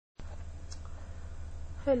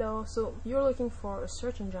Hello, so you're looking for a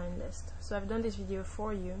search engine list. So I've done this video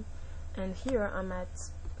for you, and here I'm at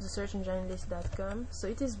the searchenginelist.com. So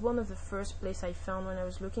it is one of the first places I found when I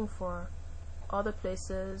was looking for other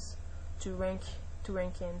places to rank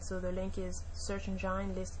in. So the link is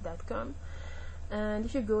searchenginelist.com, and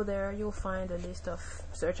if you go there you'll find a list of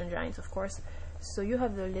search engines, of course. So you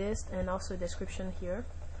have the list and also a description here.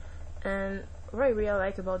 And what I really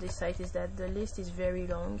like about this site is that the list is very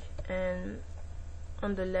long, and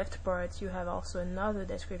on the left part you have also another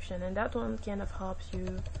description, and that one kind of helps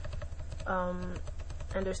you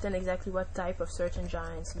understand exactly what type of search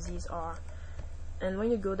engines these are. And when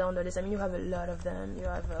you go down the list, I mean, you have a lot of them. You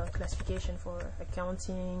have a classification for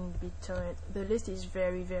accounting, BitTorrent. The list is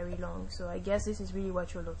very, very long, so I guess this is really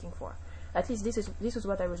what you're looking for. At least this is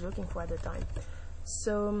what I was looking for at the time.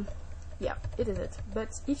 So yeah, it is it.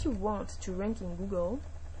 But if you want to rank in Google,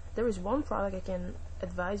 there is one product I can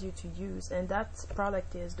advise you to use, and that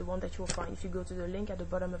product is the one that you will find if you go to the link at the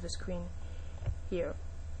bottom of the screen here.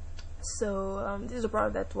 So this is a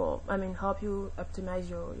product that will, help you optimize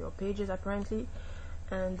your pages apparently,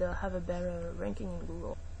 and have a better ranking in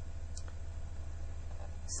Google.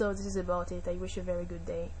 So this is about it. I wish you a very good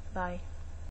day. Bye.